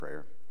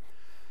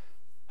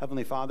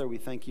Heavenly Father, we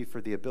thank you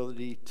for the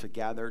ability to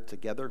gather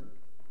together,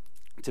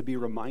 to be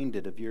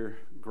reminded of your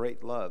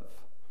great love.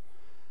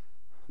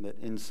 That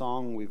in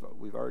song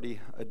we've already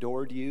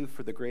adored you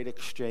for the great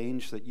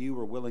exchange that you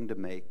were willing to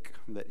make,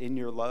 that in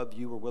your love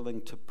you were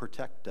willing to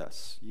protect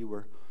us. You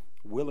were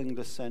willing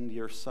to send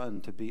your Son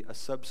to be a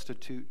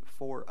substitute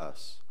for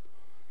us,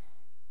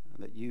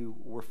 that you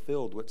were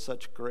filled with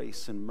such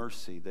grace and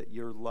mercy that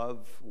your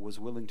love was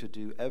willing to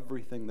do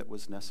everything that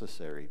was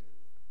necessary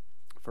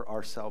for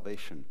our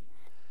salvation.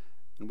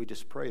 And we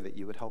just pray that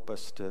you would help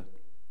us to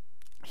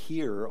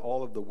hear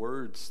all of the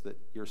words that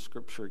your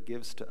scripture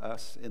gives to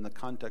us in the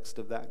context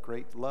of that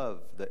great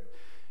love, that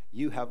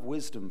you have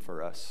wisdom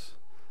for us,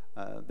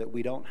 that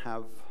we don't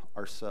have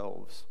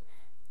ourselves,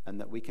 and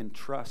that we can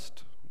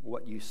trust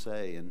what you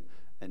say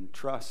and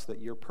trust that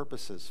your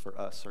purposes for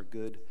us are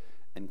good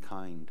and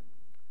kind.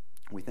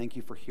 We thank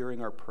you for hearing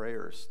our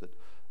prayers,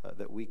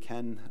 that we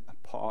can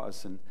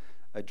pause and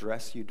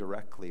address you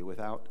directly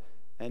without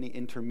any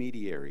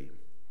intermediary,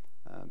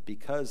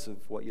 because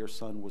of what your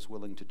Son was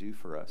willing to do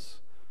for us.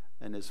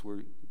 And as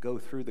we go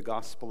through the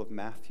Gospel of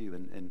Matthew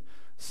and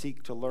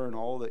seek to learn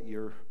all that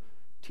your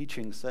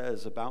teaching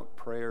says about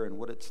prayer and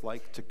what it's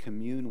like to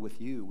commune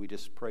with you, we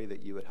just pray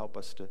that you would help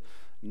us to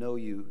know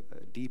you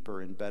deeper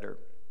and better,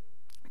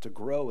 to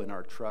grow in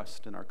our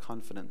trust and our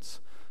confidence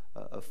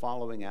of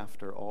following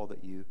after all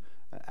that you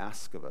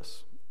ask of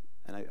us.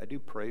 And I do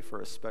pray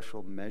for a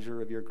special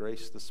measure of your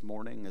grace this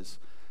morning, as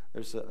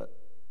there's a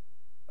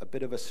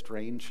bit of a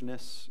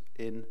strangeness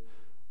in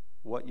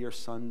what your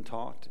Son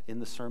taught in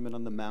the Sermon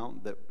on the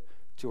Mount that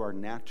to our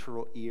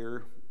natural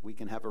ear we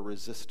can have a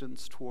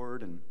resistance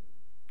toward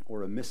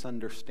or a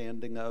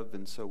misunderstanding of.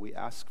 And so we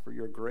ask for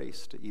your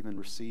grace to even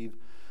receive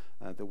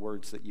the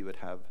words that you would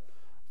have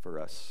for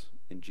us.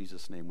 In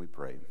Jesus' name we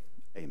pray.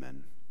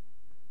 Amen.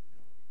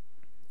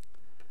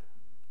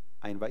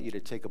 I invite you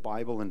to take a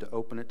Bible and to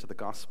open it to the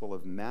Gospel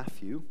of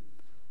Matthew,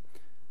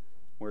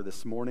 where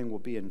this morning we'll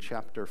be in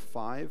chapter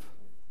 5.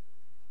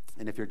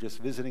 And if you're just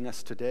visiting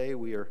us today,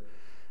 we are,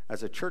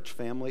 as a church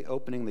family,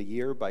 opening the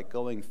year by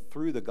going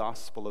through the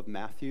Gospel of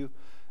Matthew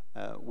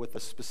with a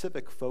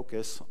specific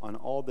focus on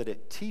all that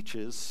it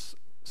teaches,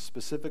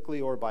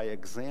 specifically or by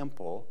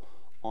example,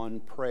 on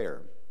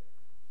prayer.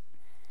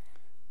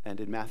 And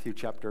in Matthew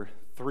chapter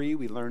 3,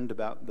 we learned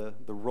about the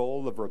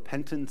role of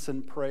repentance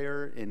and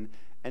prayer in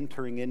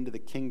entering into the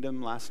kingdom.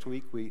 Last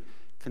week, we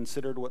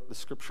considered what the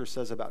scripture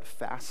says about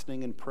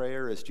fasting and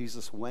prayer as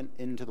Jesus went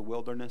into the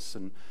wilderness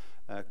and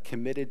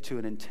committed to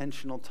an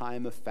intentional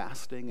time of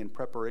fasting in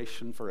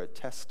preparation for a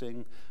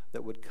testing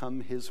that would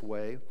come his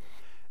way.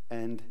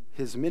 And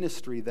his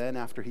ministry then,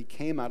 after he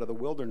came out of the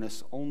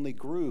wilderness, only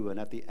grew. And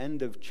at the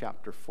end of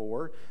chapter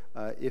 4,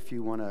 if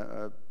you want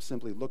to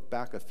simply look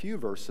back a few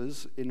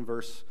verses, in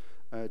verse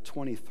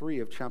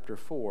 23 of chapter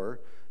 4,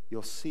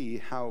 you'll see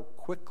how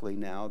quickly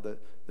now the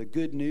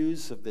good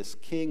news of this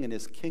king and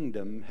his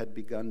kingdom had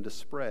begun to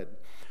spread.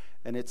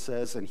 And it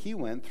says, "And he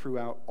went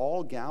throughout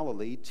all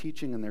Galilee,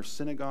 teaching in their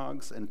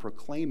synagogues and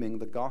proclaiming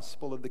the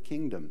gospel of the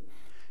kingdom,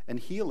 and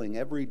healing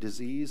every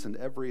disease and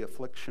every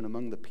affliction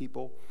among the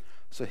people.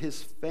 So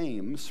his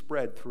fame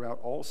spread throughout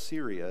all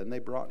Syria, and they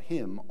brought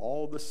him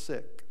all the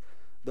sick,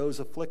 those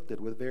afflicted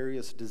with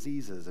various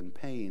diseases and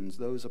pains,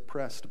 those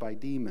oppressed by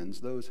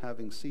demons, those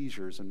having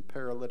seizures and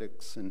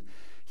paralytics, and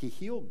he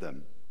healed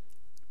them.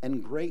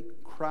 And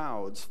great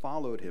crowds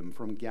followed him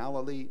from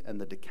Galilee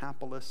and the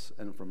Decapolis,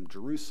 and from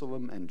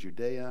Jerusalem and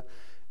Judea,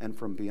 and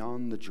from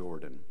beyond the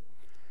Jordan.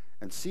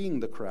 And seeing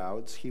the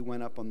crowds, he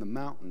went up on the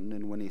mountain,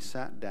 and when he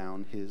sat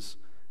down, his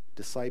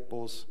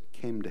disciples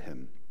came to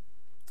him."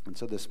 And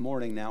so this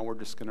morning now we're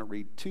just going to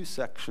read two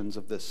sections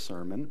of this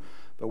sermon,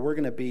 but we're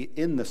going to be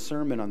in the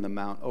Sermon on the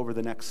Mount over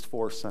the next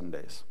 4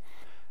 Sundays.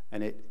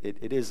 And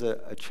it is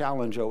a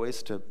challenge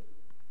always to,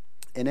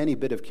 in any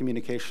bit of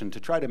communication, to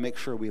try to make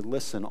sure we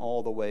listen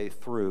all the way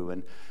through.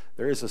 And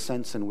there is a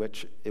sense in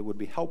which it would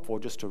be helpful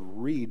just to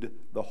read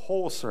the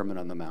whole Sermon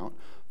on the Mount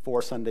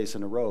 4 Sundays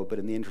in a row, but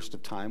in the interest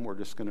of time, we're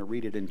just going to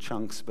read it in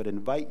chunks, but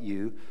invite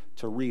you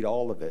to read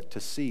all of it, to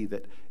see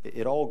that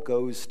it all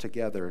goes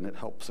together and it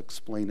helps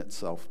explain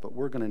itself. But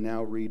we're going to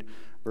now read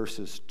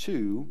verses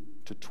 2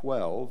 to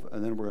 12,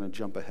 and then we're going to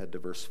jump ahead to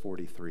verse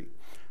 43.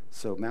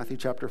 So Matthew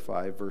chapter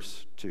 5,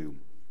 verse 2.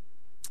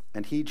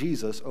 "And he,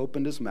 Jesus,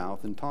 opened his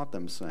mouth and taught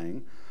them,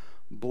 saying,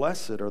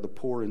 'Blessed are the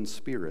poor in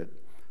spirit,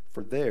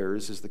 for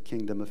theirs is the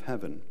kingdom of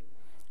heaven.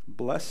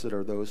 Blessed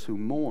are those who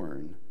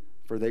mourn,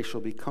 for they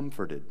shall be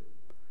comforted.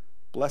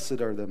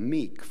 Blessed are the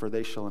meek, for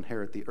they shall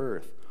inherit the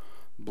earth.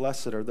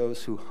 Blessed are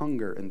those who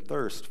hunger and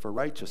thirst for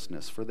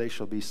righteousness, for they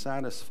shall be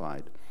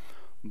satisfied.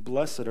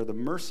 Blessed are the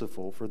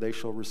merciful, for they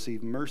shall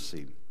receive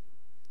mercy.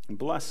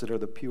 Blessed are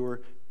the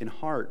pure in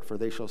heart, for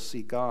they shall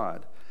see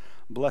God.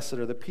 Blessed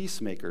are the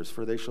peacemakers,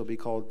 for they shall be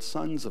called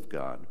sons of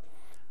God.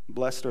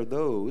 Blessed are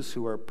those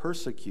who are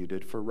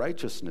persecuted for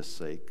righteousness'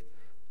 sake,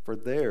 for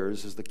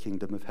theirs is the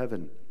kingdom of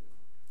heaven.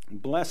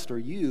 Blessed are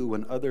you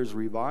when others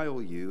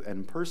revile you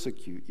and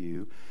persecute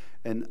you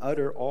and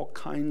utter all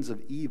kinds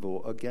of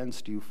evil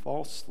against you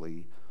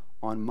falsely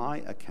on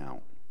my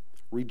account.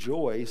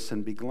 Rejoice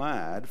and be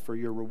glad, for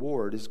your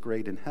reward is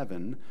great in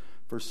heaven,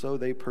 for so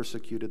they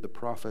persecuted the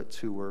prophets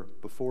who were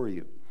before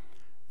you.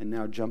 And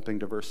now jumping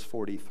to verse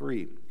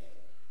 43.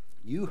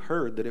 You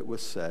heard that it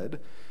was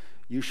said,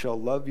 you shall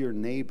love your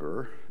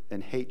neighbor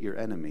and hate your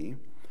enemy.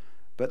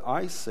 But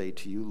I say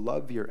to you,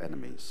 love your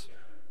enemies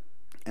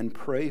and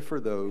pray for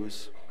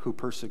those who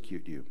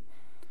persecute you,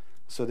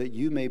 so that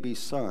you may be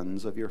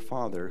sons of your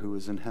Father who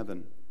is in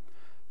heaven.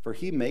 For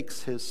he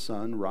makes his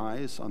sun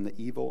rise on the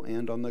evil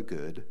and on the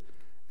good,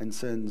 and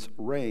sends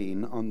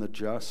rain on the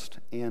just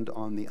and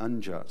on the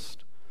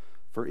unjust.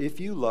 For if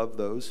you love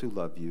those who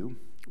love you,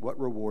 what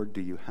reward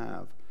do you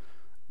have?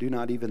 Do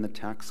not even the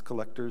tax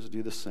collectors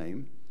do the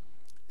same?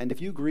 And if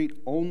you greet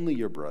only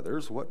your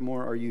brothers, what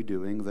more are you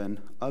doing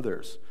than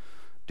others?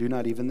 Do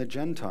not even the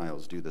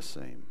Gentiles do the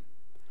same?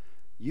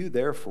 You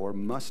therefore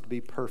must be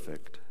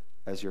perfect,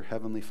 as your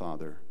heavenly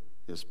Father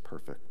is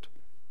perfect.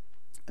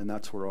 And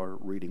that's where our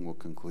reading will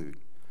conclude.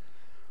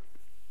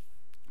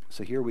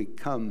 So here we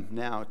come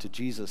now to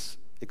Jesus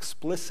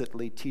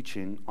explicitly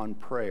teaching on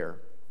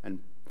prayer. And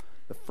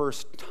the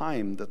first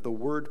time that the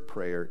word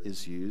prayer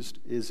is used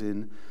is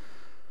in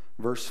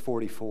verse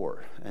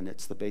 44. And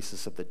it's the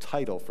basis of the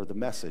title for the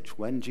message,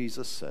 when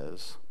Jesus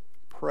says,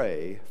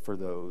 pray for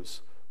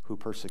those who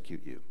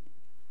persecute you.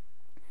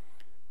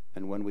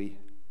 And when we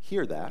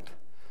hear that,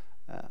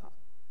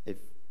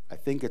 I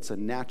think it's a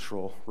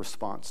natural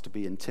response to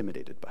be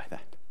intimidated by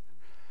that.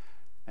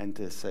 And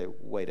to say,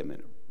 wait a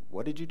minute,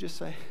 what did you just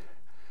say?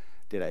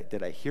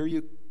 Did I hear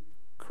you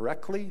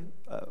correctly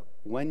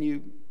when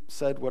you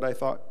said what I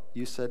thought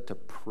you said, to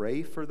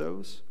pray for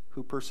those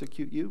who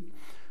persecute you?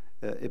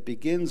 It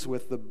begins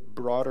with the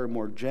broader,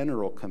 more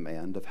general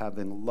command of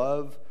having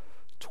love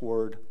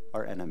toward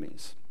our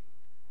enemies.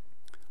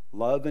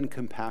 Love and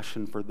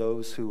compassion for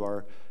those who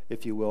are,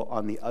 if you will,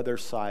 on the other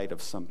side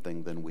of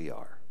something than we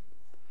are.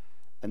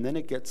 And then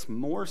it gets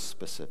more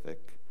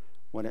specific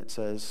when it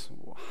says,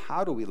 well,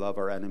 how do we love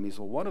our enemies?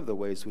 Well, one of the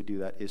ways we do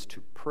that is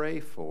to pray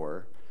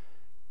for,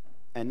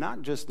 and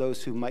not just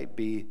those who might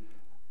be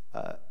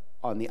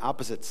on the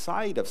opposite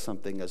side of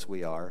something as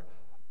we are,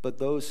 but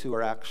those who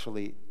are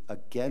actually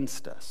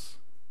against us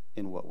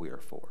in what we are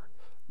for.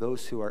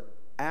 Those who are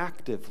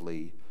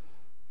actively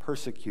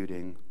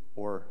persecuting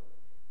or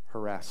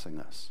harassing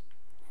us.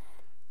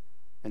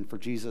 And for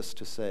Jesus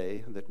to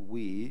say that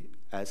we,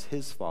 as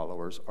his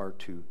followers, are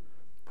to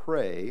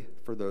pray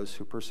for those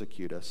who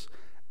persecute us.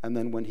 And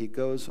then when he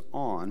goes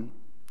on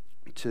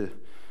to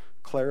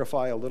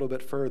clarify a little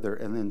bit further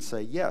and then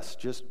say, yes,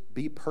 just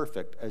be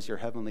perfect as your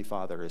heavenly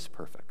Father is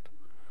perfect.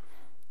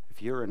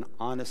 If you're an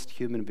honest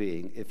human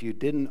being, if you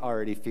didn't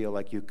already feel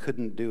like you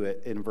couldn't do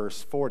it in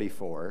verse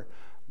 44,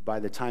 by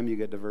the time you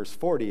get to verse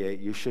 48,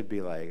 you should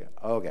be like,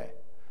 okay,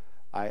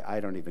 I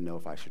don't even know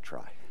if I should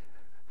try.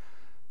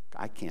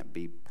 I can't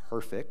be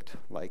perfect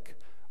like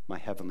my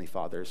heavenly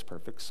Father is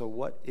perfect. So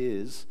what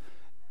is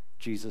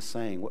Jesus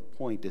saying? What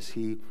point is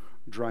he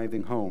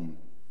driving home?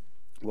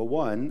 Well,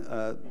 one,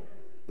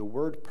 the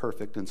word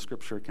perfect in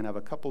Scripture can have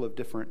a couple of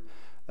different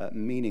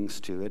meanings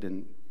to it,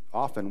 and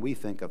often we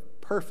think of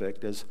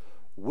perfect as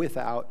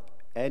without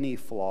any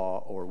flaw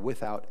or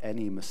without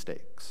any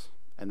mistakes.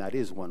 And that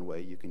is one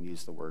way you can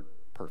use the word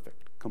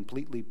perfect,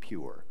 completely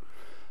pure.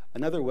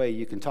 Another way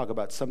you can talk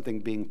about something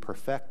being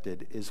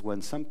perfected is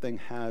when something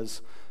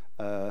has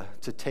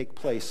to take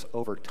place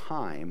over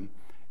time.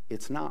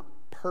 It's not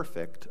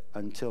perfect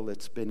until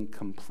it's been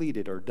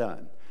completed or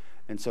done.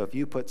 And so if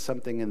you put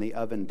something in the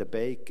oven to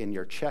bake and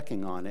you're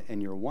checking on it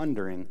and you're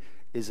wondering,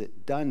 is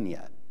it done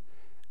yet?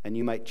 And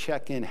you might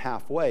check in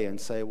halfway and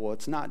say, well,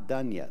 it's not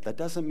done yet. That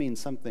doesn't mean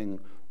something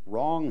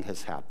wrong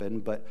has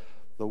happened, but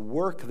the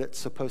work that's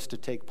supposed to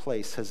take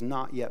place has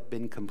not yet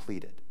been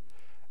completed.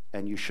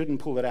 And you shouldn't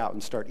pull it out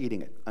and start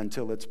eating it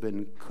until it's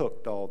been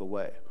cooked all the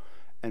way.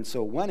 And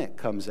so when it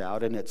comes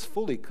out and it's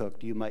fully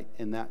cooked, you might,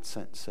 in that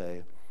sense,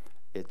 say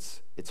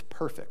it's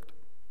perfect.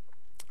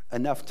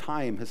 Enough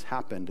time has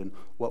happened, and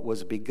what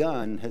was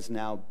begun has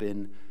now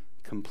been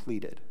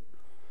completed.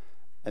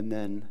 And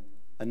then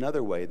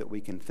another way that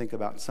we can think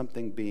about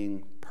something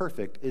being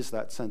perfect is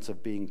that sense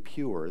of being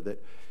pure,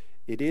 that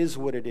it is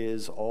what it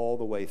is all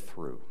the way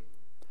through.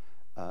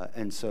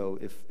 And so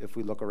if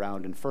we look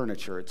around in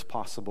furniture, it's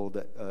possible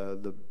that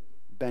the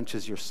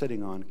benches you're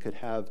sitting on could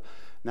have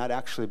not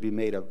actually be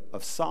made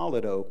of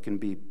solid oak and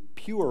be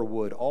pure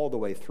wood all the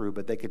way through,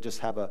 but they could just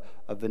have a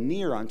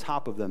veneer on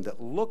top of them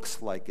that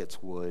looks like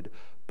it's wood.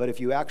 But if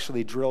you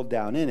actually drilled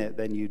down in it,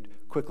 then you'd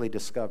quickly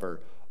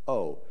discover,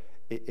 oh,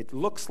 it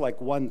looks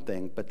like one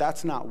thing, but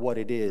that's not what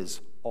it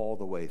is all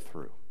the way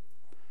through.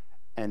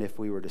 And if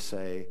we were to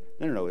say,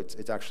 no,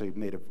 it's actually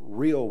made of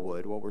real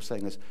wood, what we're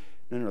saying is,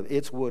 no,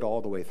 it's wood all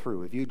the way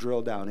through. If you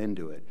drill down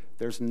into it,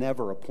 there's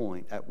never a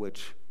point at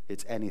which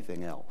it's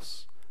anything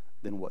else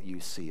than what you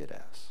see it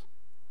as.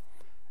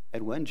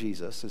 And when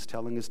Jesus is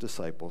telling his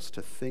disciples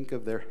to think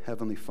of their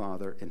heavenly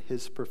Father in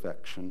his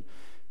perfection,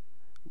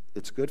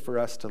 it's good for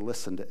us to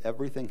listen to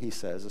everything he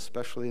says,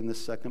 especially in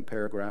this second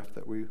paragraph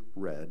that we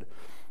read,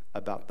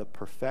 about the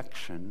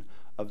perfection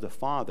of the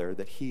Father,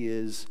 that he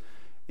is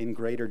in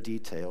greater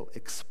detail,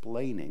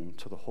 explaining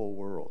to the whole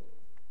world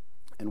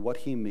and what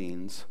he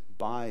means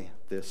by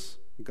this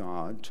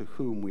God to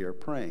whom we are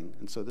praying.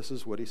 And so this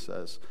is what he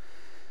says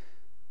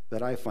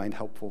that I find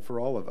helpful for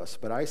all of us.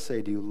 But I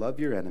say to you, love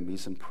your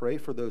enemies and pray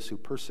for those who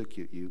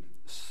persecute you,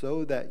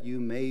 so that you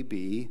may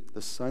be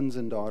the sons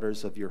and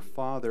daughters of your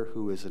Father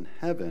who is in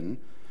heaven,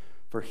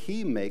 for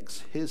he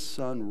makes his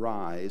sun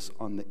rise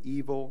on the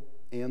evil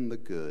and the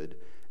good,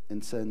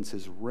 and sends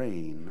his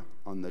rain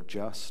on the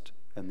just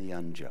and the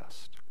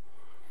unjust.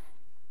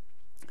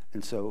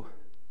 And so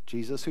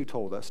Jesus, who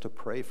told us to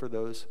pray for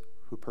those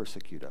who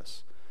persecute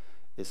us,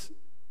 is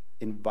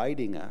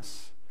inviting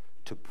us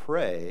to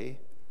pray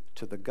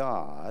to the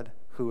God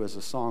who, is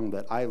a song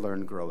that I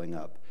learned growing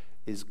up,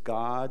 is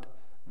God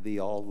the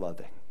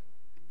All-Loving.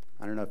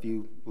 I don't know if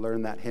you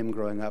learned that hymn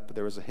growing up, but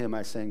there was a hymn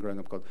I sang growing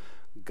up called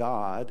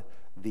God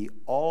the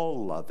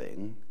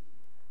All-Loving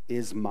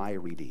is my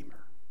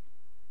Redeemer.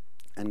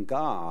 And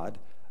God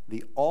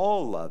the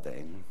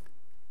All-Loving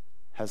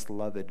has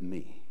loved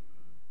me.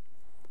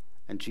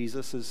 And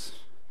Jesus is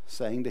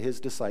saying to his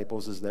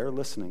disciples as they're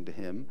listening to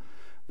him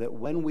that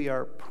when we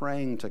are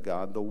praying to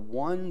God, the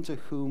one to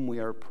whom we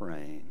are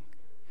praying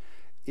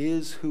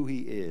is who he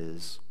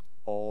is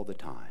all the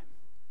time.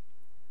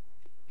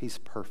 He's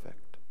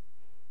perfect.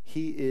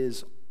 He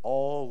is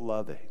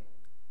all-loving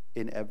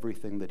in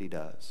everything that he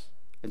does.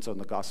 And so in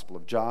the Gospel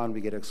of John,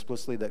 we get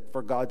explicitly that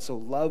for God so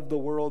loved the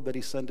world that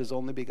he sent his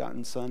only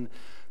begotten Son,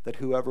 that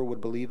whoever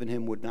would believe in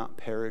him would not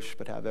perish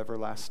but have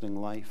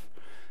everlasting life.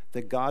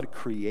 That God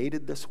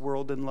created this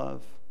world in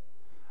love.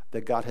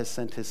 That God has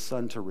sent his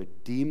Son to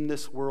redeem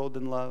this world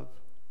in love.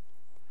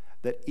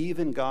 That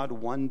even God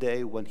one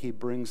day, when he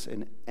brings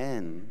an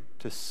end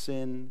to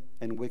sin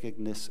and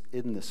wickedness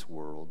in this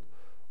world,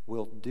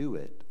 will do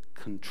it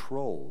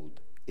controlled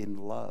in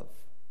love.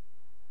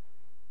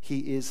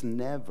 He is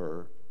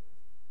never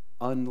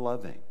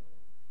unloving.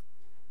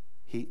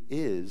 He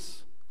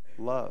is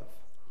love.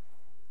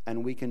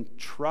 And we can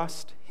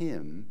trust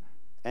him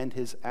and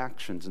his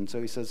actions. And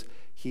so he says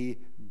he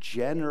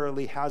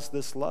generally has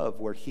this love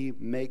where he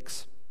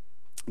makes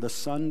the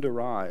sun to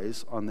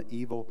rise on the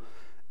evil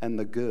and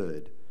the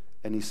good,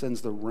 and he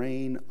sends the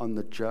rain on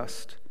the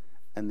just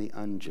and the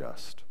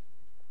unjust.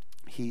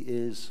 He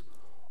is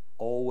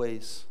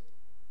always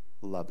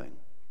loving.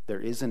 There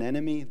is an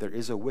enemy, there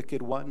is a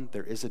wicked one,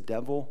 there is a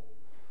devil.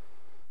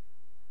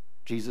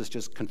 Jesus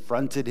just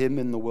confronted him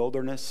in the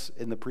wilderness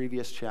in the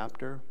previous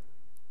chapter.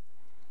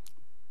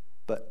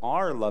 But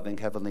our loving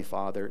Heavenly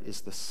Father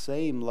is the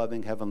same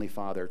loving Heavenly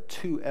Father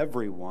to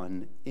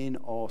everyone in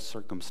all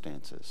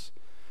circumstances.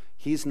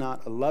 He's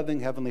not a loving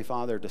Heavenly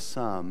Father to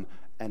some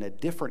and a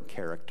different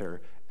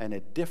character and a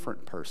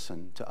different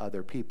person to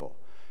other people.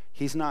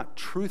 He's not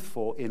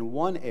truthful in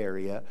one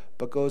area,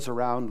 but goes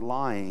around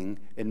lying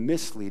and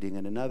misleading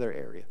in another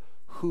area.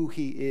 Who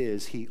he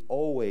is, he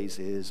always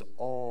is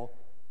all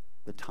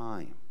the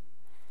time.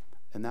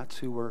 And that's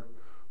who we're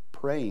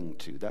praying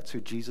to. That's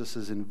who Jesus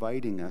is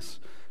inviting us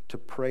to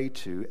pray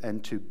to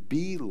and to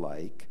be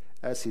like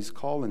as he's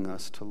calling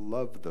us to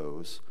love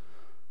those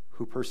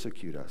who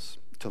persecute us,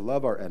 to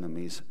love our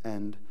enemies,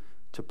 and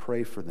to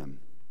pray for them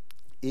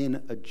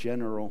in a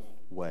general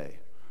way.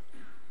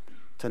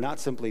 To not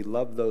simply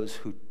love those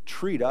who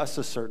treat us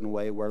a certain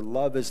way, where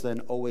love is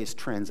then always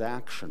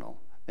transactional,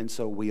 and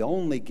so we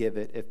only give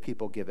it if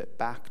people give it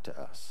back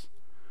to us.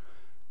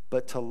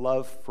 But to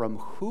love from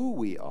who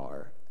we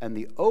are and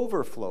the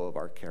overflow of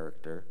our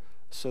character,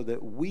 so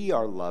that we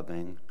are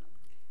loving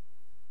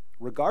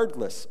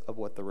regardless of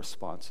what the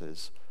response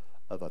is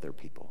of other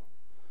people.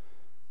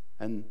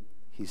 And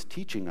he's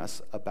teaching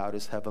us about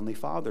his Heavenly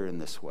Father in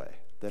this way,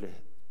 that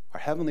our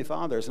Heavenly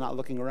Father is not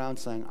looking around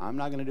saying, I'm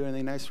not going to do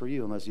anything nice for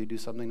you unless you do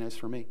something nice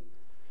for me.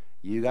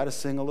 You got to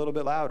sing a little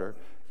bit louder.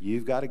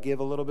 You've got to give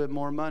a little bit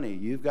more money.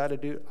 You've got to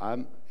do,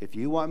 if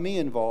you want me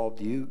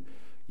involved,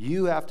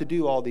 you have to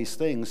do all these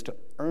things to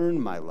earn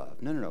my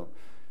love. No.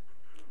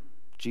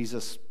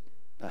 Jesus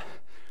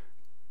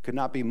could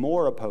not be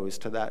more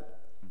opposed to that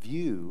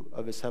view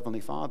of his Heavenly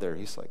Father.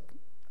 He's like,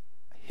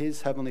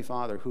 his Heavenly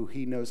Father, who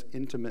he knows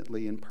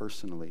intimately and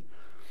personally,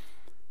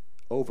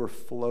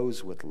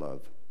 overflows with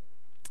love.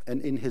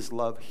 And in his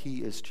love, he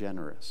is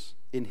generous.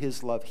 In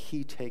his love,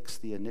 he takes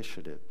the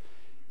initiative.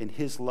 In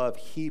his love,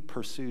 he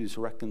pursues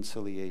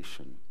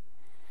reconciliation.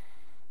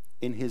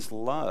 In his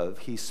love,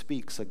 he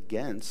speaks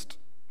against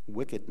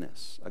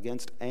wickedness,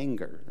 against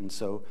anger. And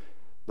so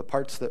the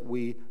parts that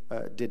we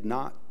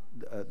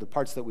the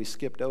parts that we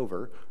skipped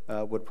over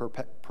would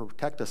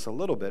protect us a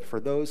little bit for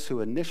those who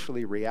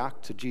initially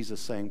react to Jesus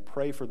saying,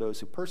 pray for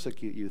those who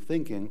persecute you,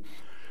 thinking,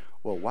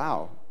 well,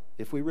 wow,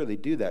 if we really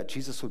do that,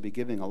 Jesus would be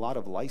giving a lot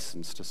of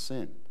license to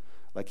sin.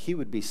 Like he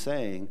would be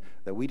saying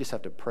that we just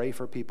have to pray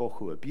for people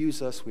who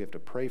abuse us. We have to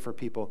pray for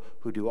people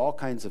who do all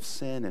kinds of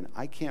sin. And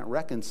I can't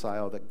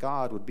reconcile that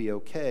God would be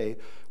okay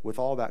with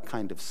all that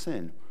kind of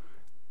sin.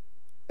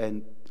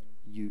 And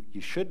you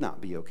should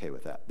not be okay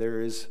with that.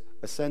 There is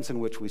a sense in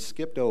which we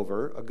skipped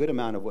over a good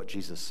amount of what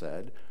Jesus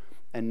said,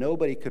 and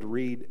nobody could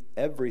read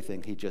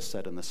everything he just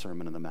said in the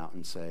Sermon on the Mount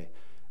and say,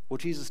 Well,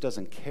 Jesus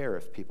doesn't care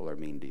if people are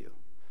mean to you.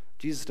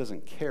 Jesus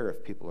doesn't care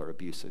if people are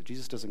abusive.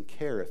 Jesus doesn't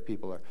care if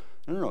people are...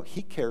 No.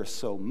 He cares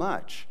so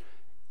much.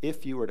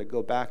 If you were to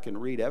go back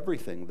and read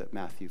everything that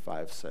Matthew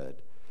 5 said,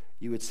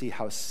 you would see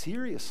how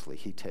seriously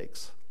he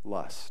takes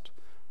lust,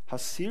 how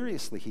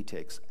seriously he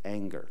takes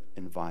anger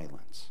and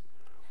violence,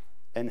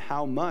 and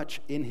how much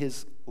in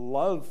his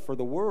love for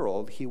the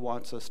world he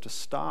wants us to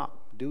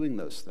stop doing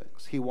those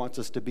things. He wants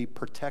us to be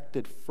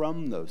protected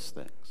from those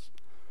things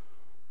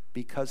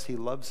because he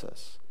loves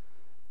us.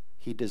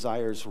 He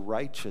desires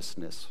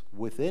righteousness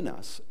within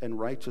us and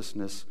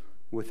righteousness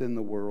within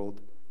the world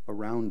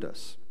around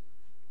us.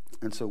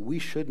 And so we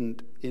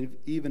shouldn't,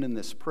 even in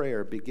this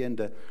prayer, begin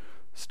to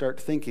start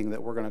thinking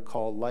that we're going to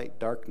call light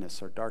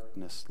darkness or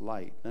darkness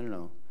light.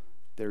 No.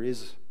 There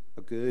is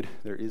a good,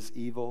 there is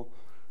evil,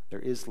 there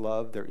is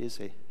love, there is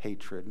a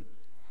hatred.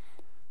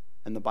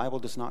 And the Bible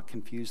does not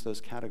confuse those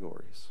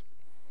categories.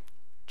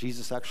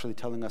 Jesus actually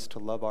telling us to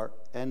love our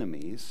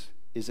enemies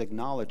is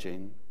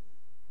acknowledging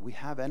we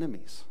have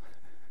enemies.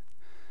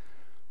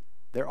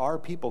 There are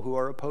people who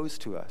are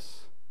opposed to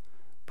us.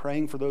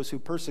 Praying for those who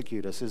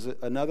persecute us is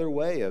another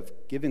way of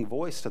giving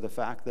voice to the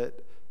fact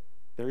that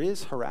there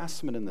is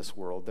harassment in this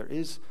world.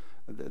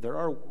 There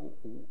are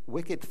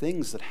wicked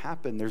things that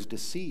happen. There's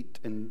deceit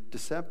and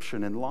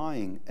deception and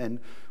lying, and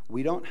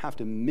we don't have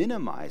to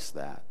minimize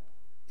that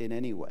in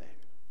any way,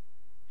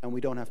 and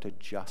we don't have to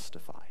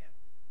justify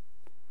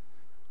it.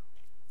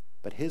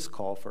 But his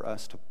call for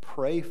us to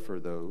pray for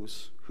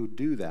those who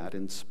do that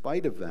in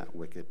spite of that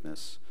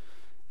wickedness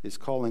is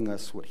calling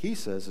us, what he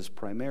says is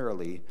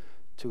primarily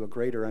to a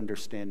greater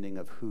understanding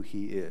of who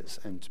he is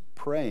and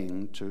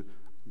praying to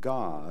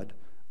God,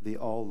 the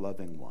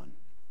all-loving one,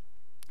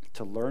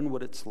 to learn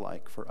what it's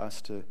like for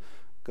us to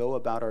go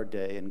about our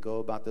day and go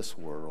about this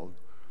world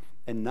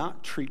and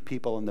not treat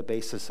people on the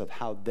basis of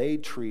how they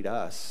treat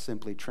us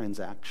simply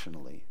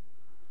transactionally,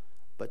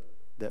 but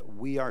that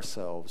we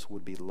ourselves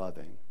would be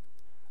loving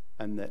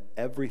and that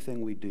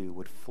everything we do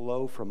would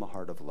flow from a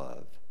heart of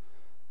love,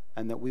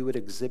 and that we would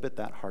exhibit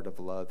that heart of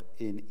love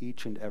in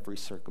each and every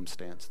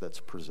circumstance that's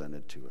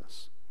presented to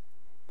us.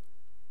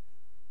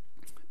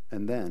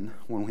 And then,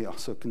 when we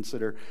also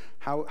consider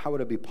how would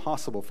it be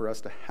possible for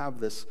us to have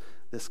this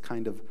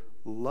kind of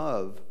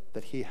love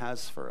that he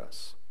has for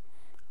us,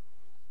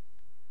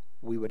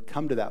 we would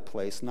come to that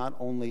place not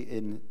only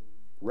in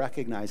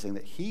recognizing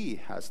that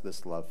he has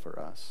this love for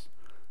us,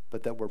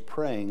 but that we're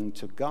praying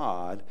to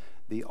God,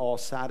 the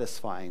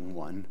all-satisfying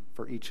one,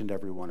 for each and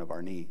every one of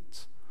our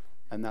needs.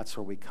 And that's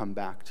where we come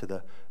back to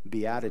the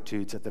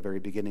Beatitudes at the very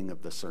beginning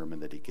of the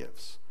sermon that he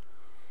gives.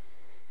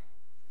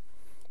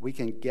 We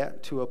can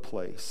get to a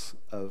place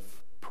of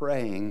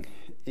praying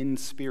in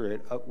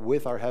spirit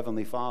with our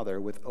Heavenly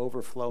Father with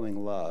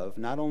overflowing love,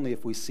 not only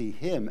if we see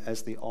him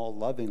as the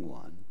all-loving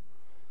one,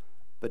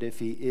 but if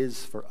he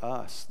is for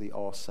us the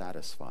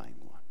all-satisfying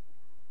one.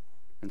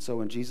 And so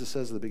when Jesus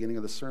says at the beginning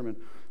of the sermon,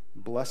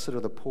 "Blessed are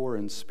the poor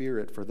in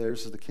spirit, for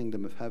theirs is the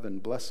kingdom of heaven.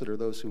 Blessed are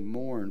those who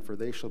mourn, for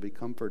they shall be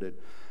comforted.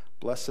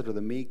 Blessed are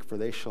the meek, for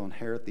they shall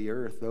inherit the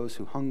earth. Those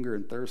who hunger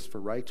and thirst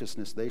for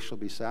righteousness, they shall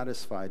be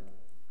satisfied."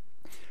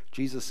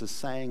 Jesus is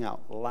saying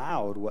out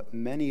loud what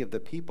many of the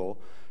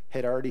people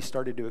had already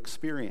started to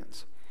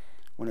experience.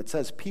 When it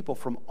says people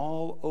from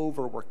all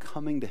over were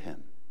coming to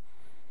him,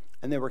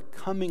 and they were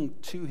coming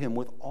to him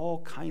with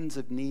all kinds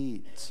of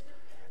needs,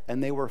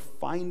 and they were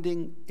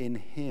finding in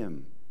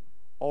him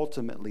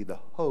ultimately the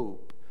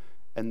hope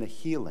and the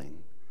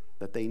healing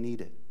that they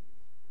needed.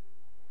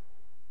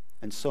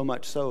 And so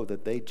much so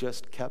that they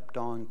just kept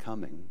on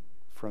coming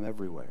from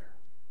everywhere.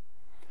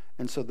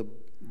 And so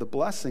the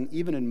blessing,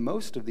 even in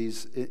most of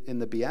these, in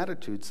the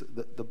Beatitudes,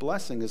 the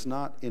blessing is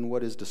not in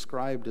what is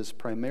described as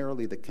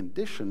primarily the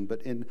condition,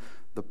 but in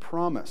the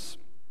promise.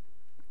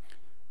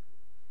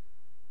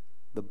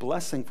 The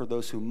blessing for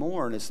those who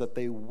mourn is that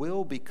they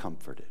will be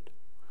comforted.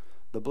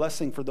 The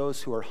blessing for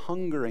those who are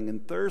hungering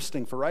and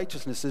thirsting for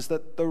righteousness is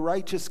that the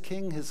righteous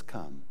King has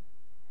come.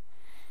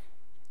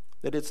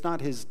 That it's not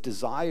his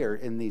desire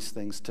in these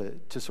things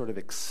to sort of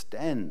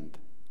extend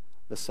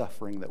the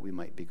suffering that we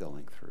might be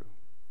going through,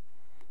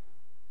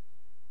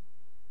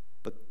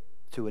 but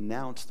to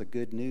announce the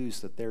good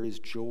news that there is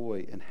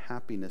joy and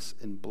happiness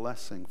and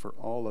blessing for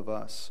all of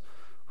us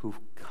who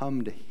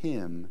come to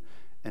him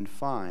and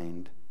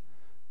find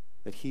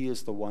that he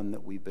is the one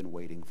that we've been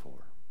waiting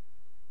for.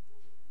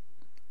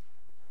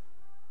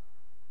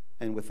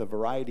 And with the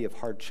variety of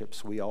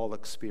hardships we all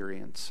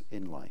experience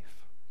in life,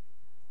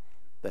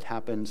 that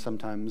happen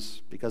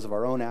sometimes because of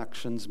our own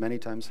actions, many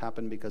times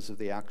happen because of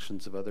the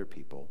actions of other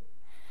people.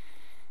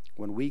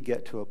 When we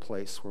get to a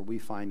place where we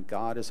find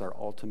God is our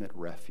ultimate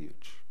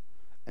refuge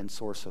and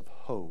source of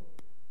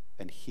hope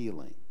and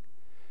healing,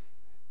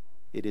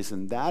 it is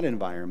in that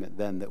environment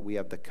then that we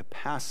have the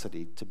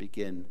capacity to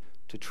begin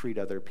to treat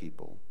other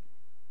people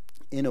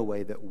in a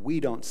way that we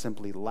don't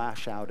simply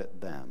lash out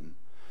at them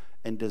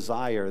and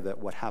desire that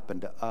what happened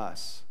to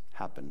us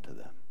happened to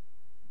them,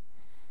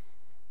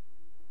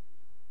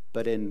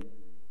 but in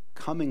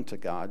coming to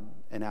God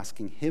and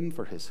asking him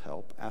for his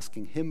help,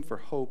 asking him for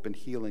hope and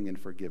healing and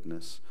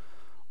forgiveness,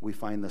 we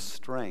find the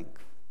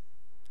strength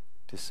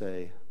to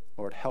say,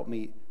 Lord, help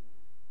me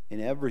in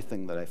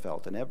everything that I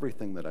felt, in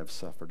everything that I've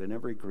suffered, in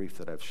every grief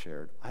that I've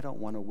shared. I don't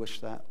want to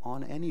wish that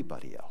on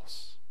anybody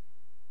else.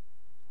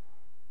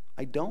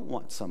 I don't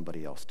want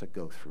somebody else to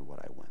go through what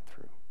I went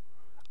through.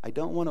 I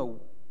don't want to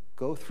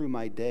go through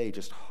my day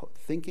just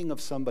thinking of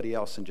somebody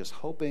else and just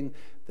hoping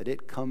that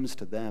it comes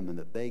to them and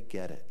that they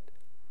get it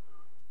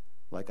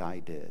like I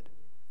did.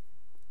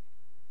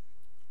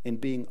 In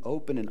being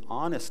open and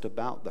honest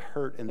about the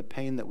hurt and the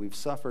pain that we've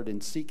suffered,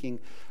 and seeking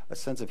a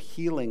sense of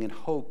healing and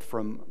hope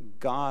from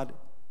God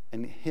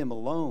and him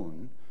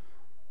alone,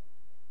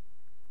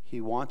 he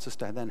wants us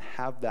to then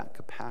have that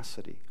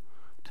capacity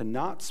to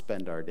not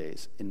spend our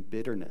days in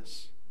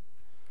bitterness,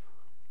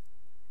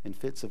 in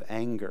fits of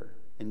anger,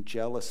 in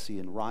jealousy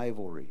and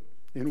rivalry,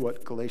 in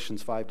what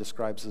Galatians 5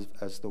 describes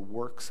as the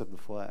works of the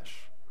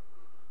flesh.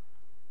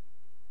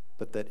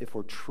 But that if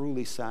we're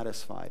truly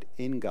satisfied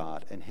in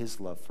God and his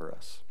love for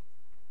us,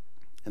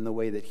 and the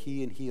way that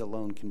he and he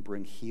alone can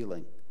bring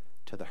healing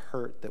to the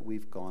hurt that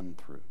we've gone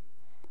through,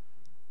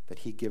 that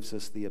he gives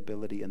us the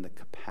ability and the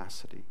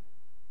capacity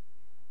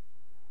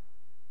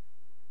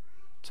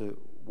to,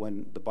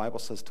 when the Bible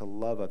says to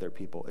love other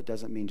people, it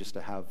doesn't mean just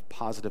to have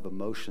positive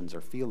emotions or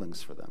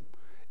feelings for them.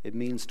 It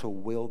means to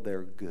will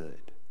their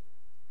good.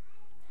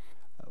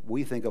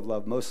 We think of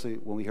love mostly,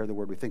 when we hear the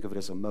word, we think of it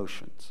as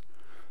emotions.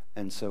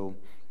 And so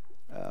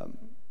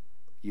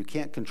you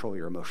can't control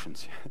your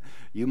emotions.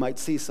 You might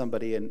see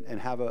somebody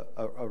and have a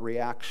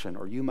reaction,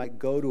 or you might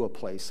go to a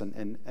place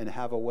and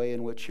have a way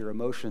in which your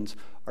emotions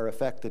are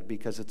affected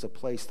because it's a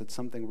place that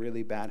something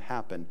really bad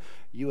happened.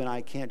 You and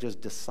I can't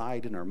just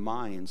decide in our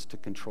minds to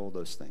control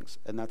those things.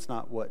 And that's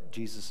not what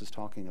Jesus is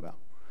talking about.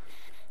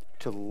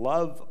 To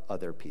love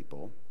other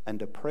people and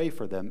to pray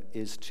for them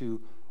is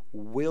to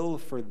will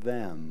for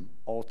them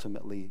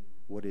ultimately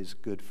what is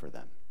good for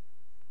them.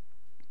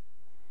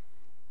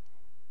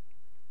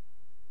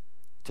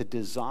 To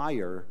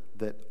desire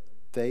that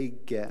they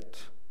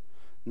get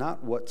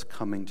not what's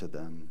coming to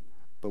them,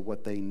 but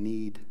what they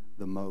need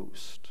the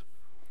most.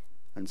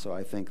 And so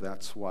I think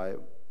that's why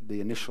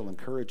the initial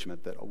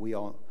encouragement that we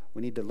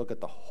need to look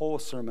at the whole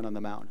Sermon on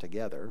the Mount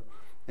together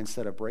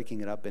instead of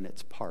breaking it up in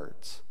its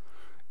parts,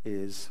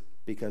 is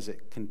because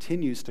it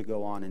continues to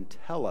go on and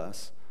tell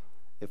us,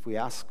 if we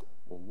ask,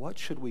 well, what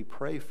should we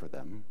pray for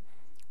them?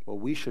 Well,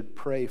 we should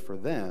pray for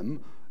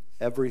them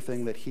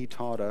everything that he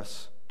taught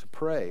us to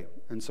pray.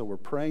 And so we're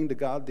praying to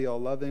God the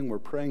all-loving, we're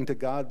praying to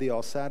God the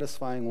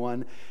all-satisfying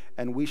one,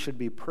 and we should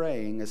be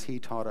praying as he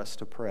taught us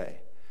to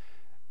pray.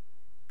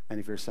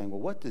 And if you're saying, well,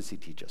 what does he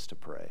teach us to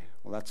pray?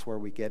 Well, that's where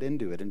we get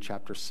into it in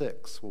chapter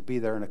 6. We'll be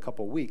there in a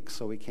couple weeks,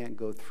 so we can't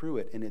go through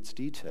it in its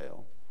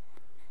detail.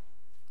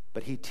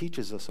 But he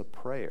teaches us a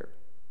prayer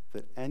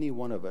that any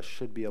one of us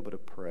should be able to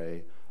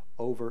pray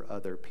over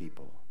other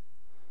people.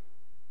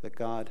 That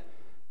God,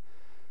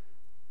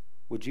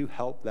 would you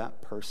help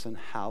that person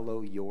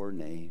hallow your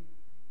name?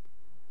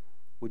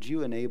 Would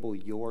you enable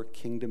your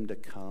kingdom to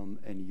come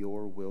and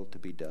your will to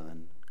be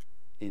done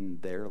in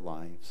their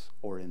lives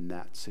or in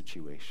that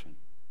situation?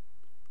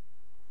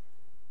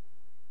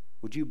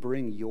 Would you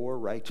bring your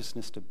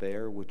righteousness to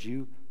bear? Would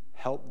you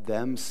help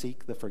them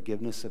seek the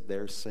forgiveness of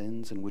their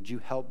sins? And would you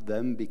help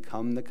them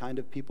become the kind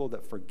of people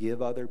that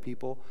forgive other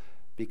people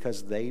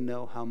because they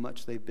know how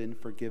much they've been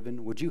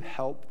forgiven? Would you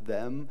help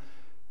them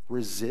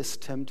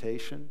resist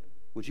temptation?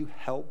 Would you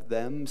help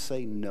them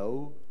say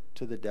no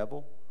to the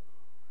devil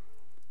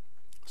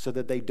so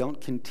that they don't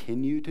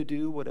continue to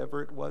do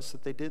whatever it was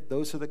that they did?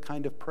 Those are the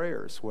kind of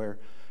prayers where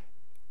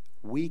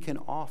we can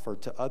offer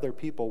to other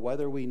people,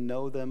 whether we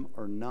know them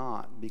or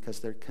not, because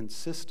they're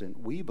consistent,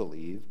 we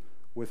believe,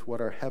 with what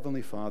our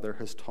Heavenly Father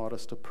has taught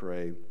us to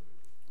pray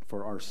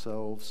for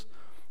ourselves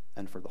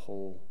and for the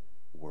whole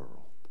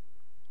world.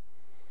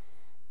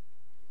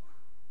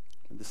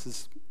 And this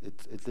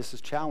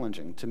is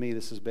challenging. To me,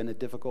 this has been a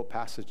difficult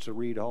passage to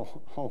read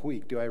all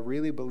week. Do I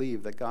really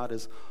believe that God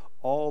is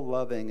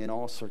all-loving in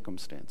all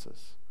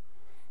circumstances?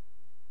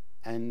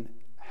 And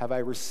have I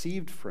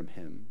received from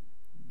him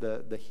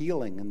the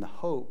healing and the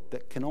hope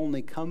that can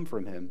only come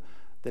from him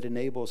that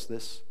enables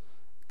this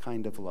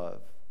kind of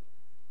love?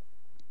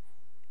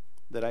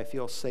 That I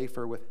feel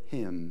safer with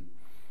him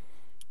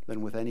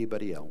than with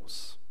anybody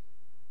else.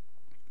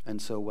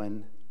 And so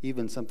when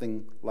even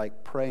something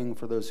like praying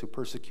for those who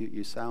persecute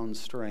you sounds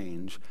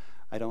strange,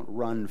 I don't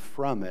run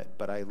from it,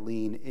 but I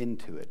lean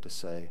into it to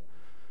say,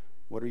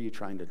 what are you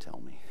trying to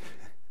tell me?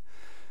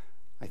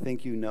 I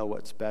think you know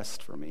what's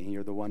best for me.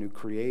 You're the one who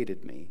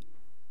created me.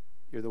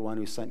 You're the one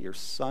who sent your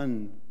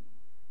son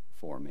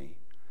for me.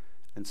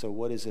 And so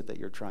what is it that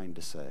you're trying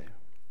to say?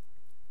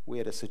 We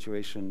had a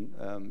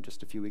situation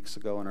just a few weeks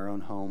ago in our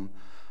own home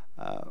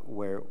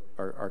where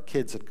our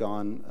kids had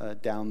gone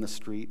down the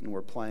street and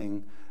were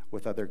playing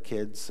with other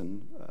kids.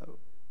 And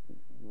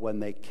when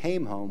they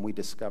came home, we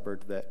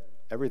discovered that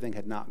everything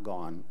had not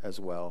gone as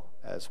well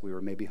as we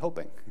were maybe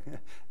hoping.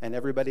 And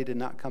everybody did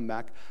not come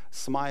back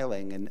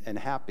smiling and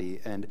happy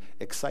and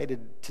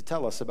excited to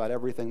tell us about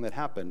everything that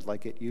happened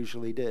like it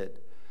usually did.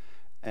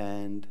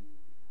 And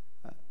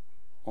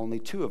only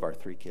 2 of our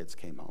 3 kids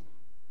came home.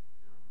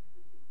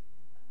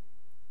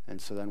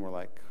 And so then we're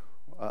like,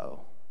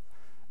 uh-oh.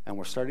 And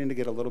we're starting to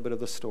get a little bit of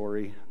the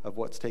story of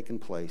what's taken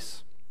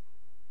place.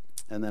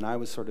 And then I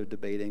was sort of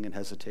debating and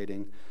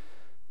hesitating,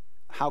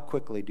 how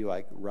quickly do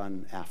I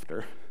run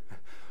after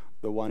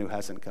the one who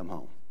hasn't come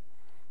home?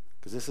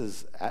 Because this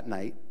is at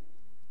night,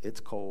 it's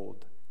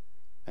cold,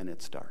 and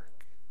it's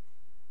dark.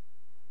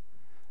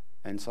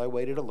 And so I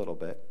waited a little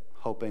bit,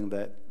 hoping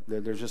that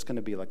there's just going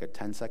to be like a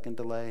 10-second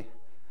delay,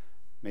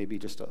 maybe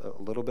just a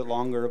little bit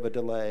longer of a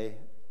delay.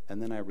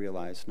 And then I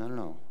realized,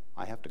 no,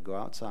 I have to go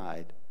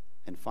outside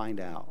and find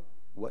out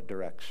what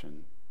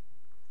direction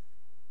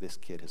this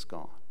kid has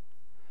gone.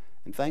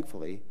 And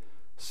thankfully,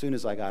 as soon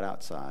as I got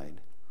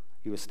outside,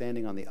 he was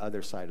standing on the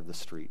other side of the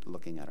street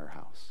looking at our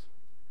house.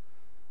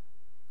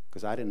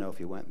 Because I didn't know if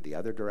he went the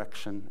other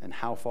direction and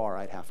how far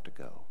I'd have to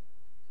go.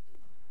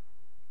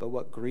 But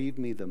what grieved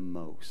me the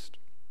most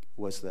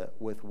was that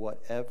with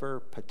whatever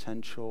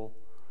potential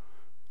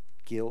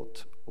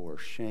guilt or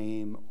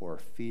shame or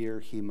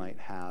fear he might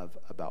have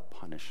about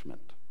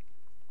punishment,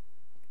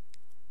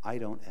 I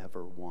don't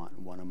ever want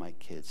one of my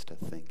kids to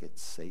think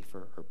it's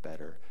safer or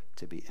better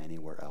to be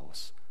anywhere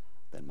else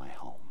than my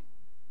home.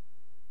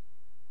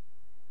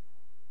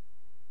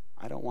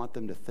 I don't want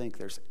them to think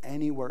there's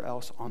anywhere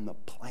else on the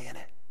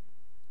planet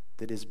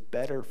that is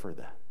better for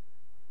them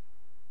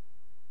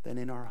than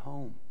in our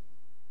home,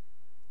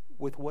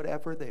 with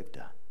whatever they've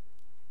done.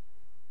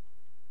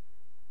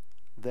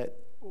 That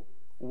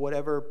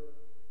whatever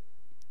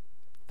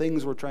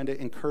things we're trying to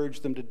encourage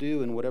them to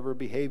do and whatever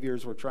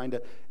behaviors we're trying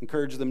to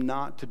encourage them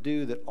not to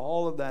do, that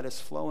all of that is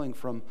flowing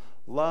from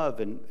love.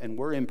 And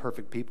we're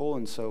imperfect people,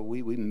 and so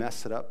we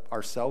mess it up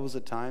ourselves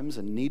at times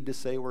and need to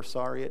say we're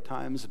sorry at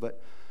times,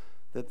 but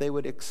that they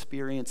would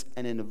experience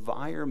an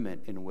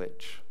environment in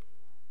which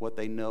what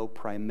they know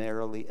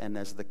primarily and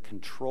as the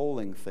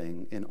controlling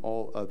thing in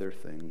all other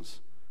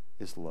things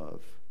is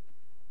love.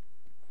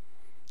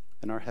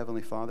 And our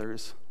Heavenly Father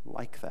is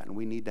like that, and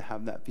we need to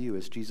have that view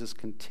as Jesus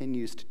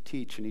continues to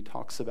teach, and he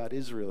talks about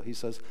Israel. He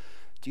says,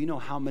 do you know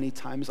how many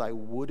times I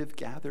would have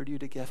gathered you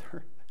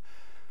together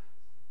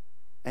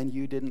and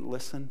you didn't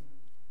listen?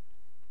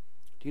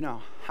 Do you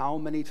know how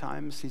many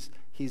times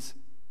he's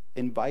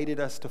invited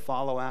us to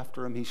follow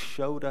after him? He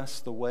showed us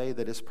the way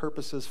that his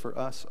purposes for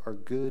us are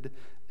good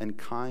and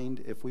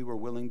kind if we were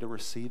willing to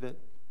receive it.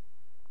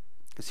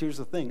 Because here's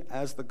the thing,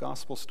 as the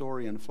gospel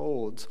story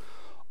unfolds,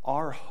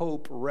 our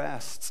hope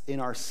rests in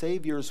our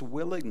Savior's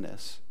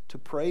willingness to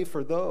pray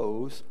for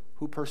those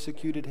who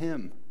persecuted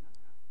him.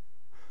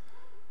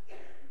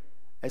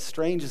 As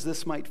strange as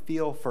this might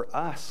feel for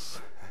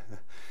us,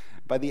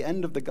 by the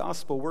end of the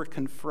gospel, we're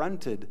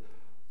confronted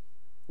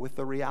with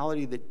the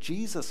reality that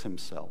Jesus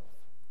himself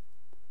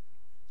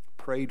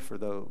prayed for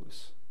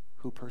those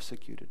who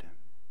persecuted him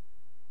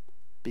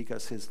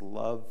because his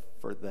love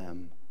for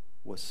them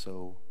was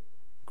so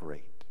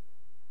great.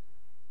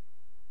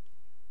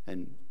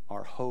 And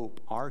our hope,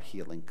 our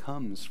healing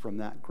comes from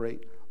that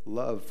great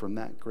love, from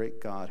that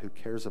great God who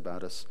cares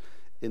about us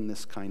in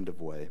this kind of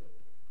way.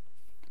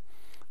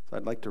 So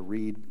I'd like to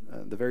read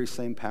the very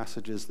same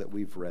passages that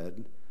we've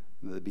read,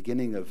 the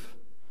beginning of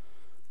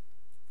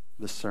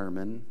the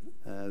sermon,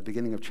 the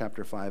beginning of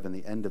chapter 5 and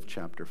the end of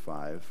chapter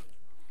 5,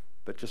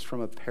 but just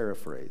from a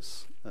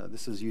paraphrase.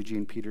 This is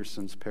Eugene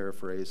Peterson's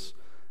paraphrase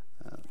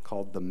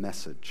called The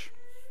Message.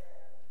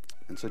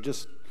 And so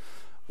just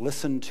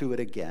listen to it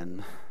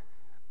again,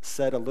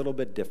 said a little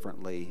bit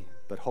differently,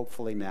 but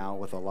hopefully now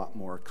with a lot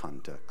more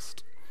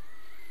context.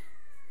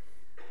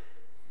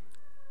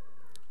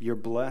 You're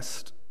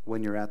blessed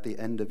when you're at the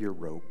end of your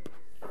rope.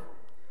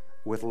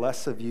 With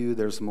less of you,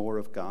 there's more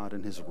of God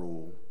and his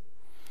rule.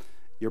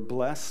 You're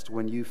blessed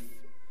when you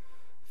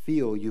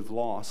feel you've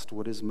lost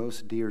what is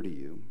most dear to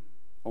you.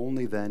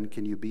 Only then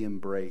can you be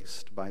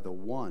embraced by the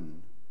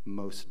one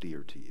most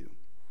dear to you.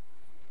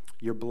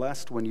 You're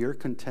blessed when you're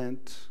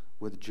content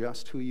with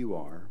just who you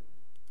are,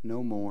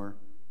 no more,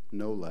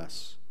 no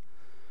less.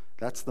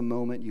 That's the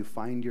moment you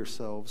find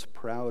yourselves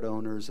proud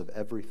owners of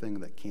everything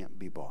that can't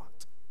be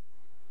bought.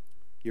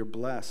 You're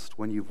blessed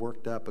when you've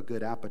worked up a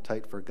good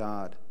appetite for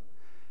God.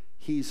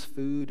 He's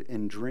food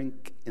and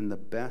drink in the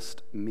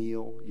best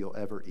meal you'll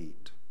ever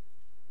eat.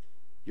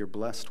 You're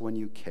blessed when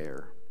you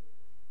care.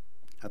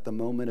 At the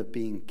moment of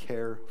being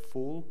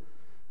careful,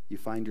 you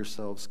find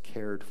yourselves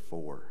cared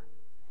for.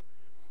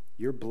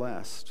 You're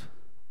blessed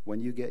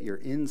when you get your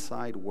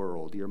inside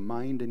world, your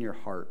mind and your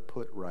heart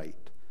put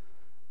right.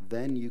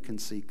 Then you can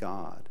see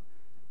God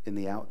in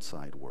the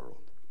outside world.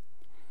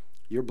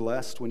 You're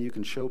blessed when you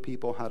can show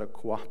people how to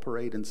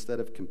cooperate instead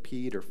of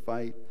compete or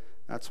fight.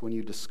 That's when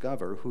you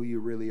discover who you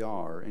really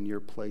are and your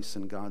place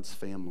in God's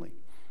family.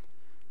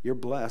 You're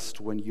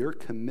blessed when your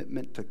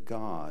commitment to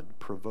God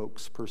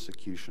provokes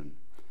persecution.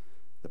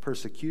 The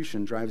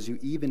persecution drives you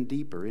even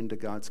deeper into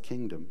God's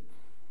kingdom.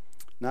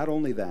 Not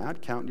only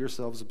that, count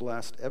yourselves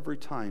blessed every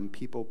time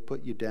people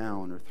put you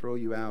down or throw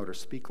you out or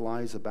speak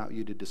lies about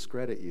you to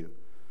discredit you.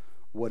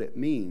 What it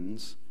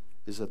means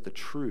is that the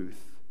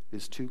truth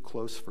is too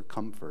close for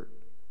comfort,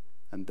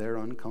 and they're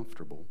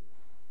uncomfortable.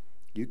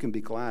 You can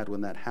be glad when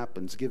that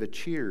happens. Give a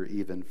cheer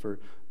even, for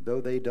though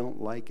they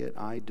don't like it,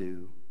 I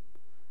do.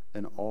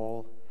 And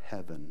all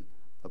heaven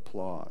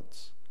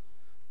applauds.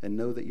 And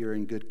know that you're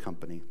in good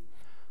company.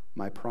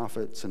 My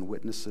prophets and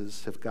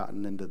witnesses have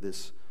gotten into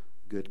this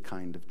good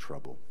kind of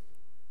trouble.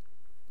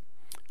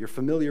 You're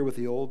familiar with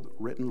the old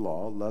written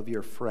law, love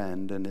your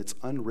friend, and its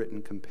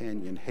unwritten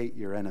companion, hate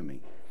your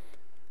enemy.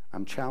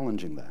 I'm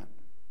challenging that.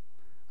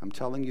 I'm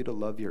telling you to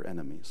love your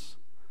enemies.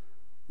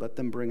 Let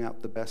them bring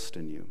out the best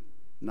in you,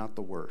 not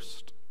the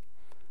worst.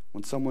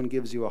 When someone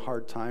gives you a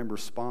hard time,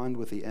 respond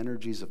with the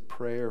energies of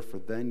prayer, for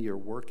then you're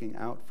working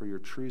out for your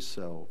true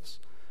selves,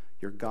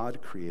 your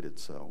God-created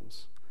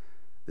selves.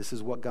 This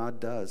is what God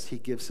does. He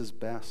gives his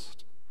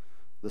best.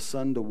 The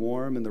sun to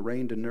warm and the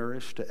rain to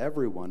nourish, to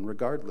everyone,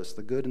 regardless,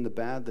 the good and the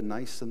bad, the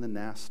nice and the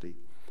nasty.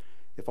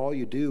 If all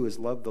you do is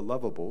love the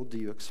lovable, do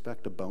you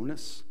expect a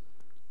bonus?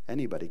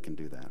 Anybody can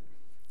do that.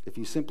 If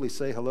you simply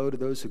say hello to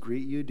those who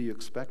greet you, do you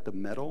expect a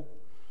medal?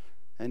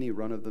 Any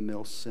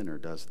run-of-the-mill sinner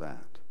does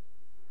that.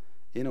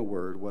 In a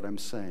word, what I'm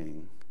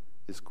saying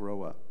is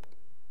grow up.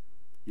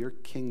 You're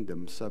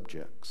kingdom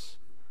subjects.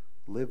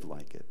 Live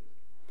like it.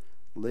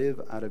 Live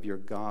out of your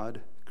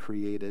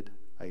God-created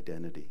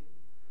identity.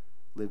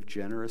 Live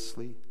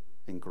generously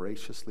and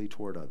graciously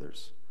toward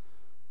others,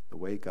 the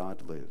way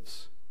God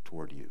lives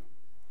toward you.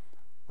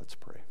 Let's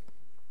pray.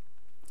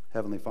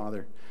 Heavenly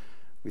Father,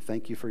 we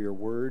thank you for your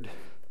word,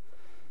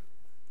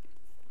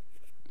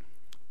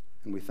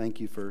 and we thank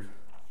you for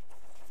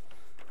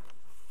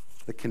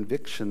the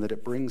conviction that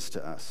it brings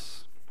to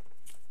us,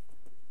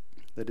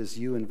 that as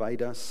you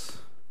invite us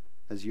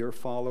as your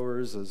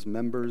followers, as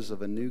members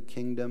of a new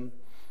kingdom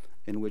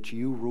in which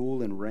you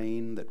rule and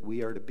reign, that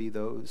we are to be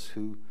those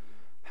who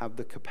have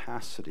the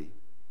capacity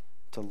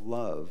to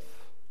love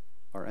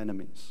our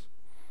enemies,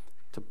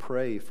 to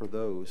pray for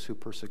those who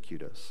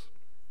persecute us.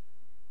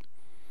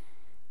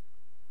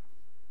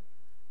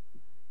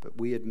 But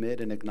we admit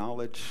and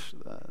acknowledge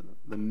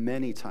the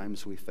many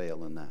times we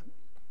fail in that.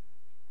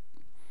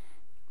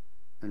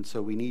 And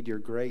so we need your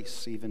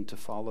grace even to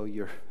follow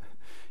your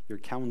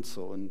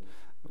counsel. And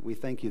we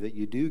thank you that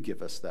you do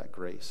give us that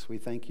grace. We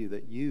thank you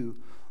that you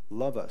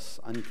love us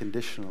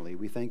unconditionally.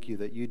 We thank you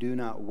that you do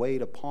not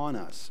wait upon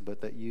us,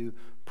 but that you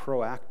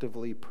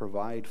proactively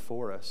provide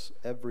for us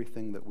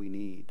everything that we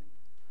need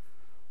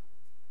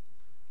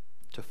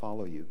to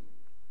follow you.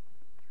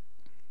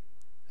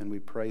 And we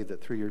pray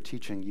that through your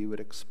teaching, you would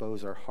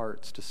expose our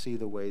hearts to see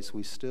the ways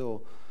we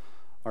still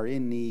are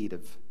in need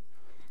of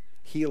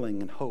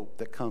healing and hope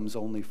that comes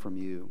only from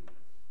you.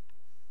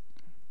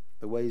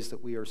 The ways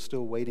that we are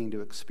still waiting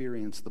to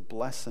experience the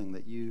blessing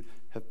that you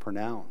have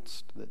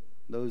pronounced, that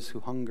those who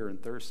hunger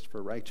and thirst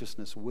for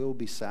righteousness will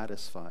be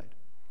satisfied.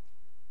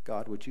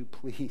 God, would you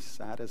please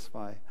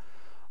satisfy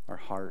our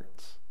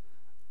hearts?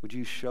 Would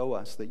you show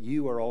us that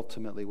you are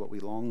ultimately what we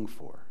long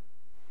for,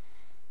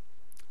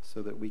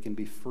 so that we can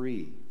be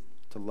free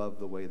to love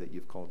the way that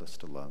you've called us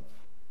to love?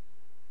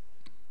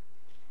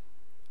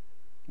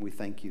 We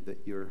thank you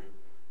that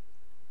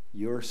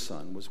your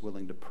Son was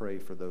willing to pray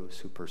for those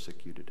who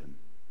persecuted him.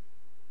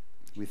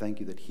 We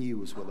thank you that he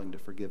was willing to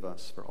forgive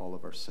us for all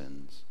of our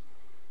sins.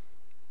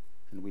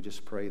 And we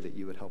just pray that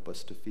you would help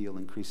us to feel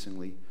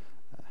increasingly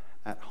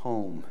at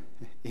home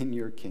in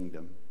your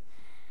kingdom,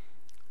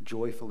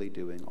 joyfully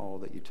doing all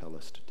that you tell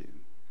us to do.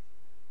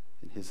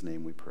 In his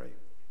name we pray.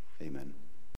 Amen.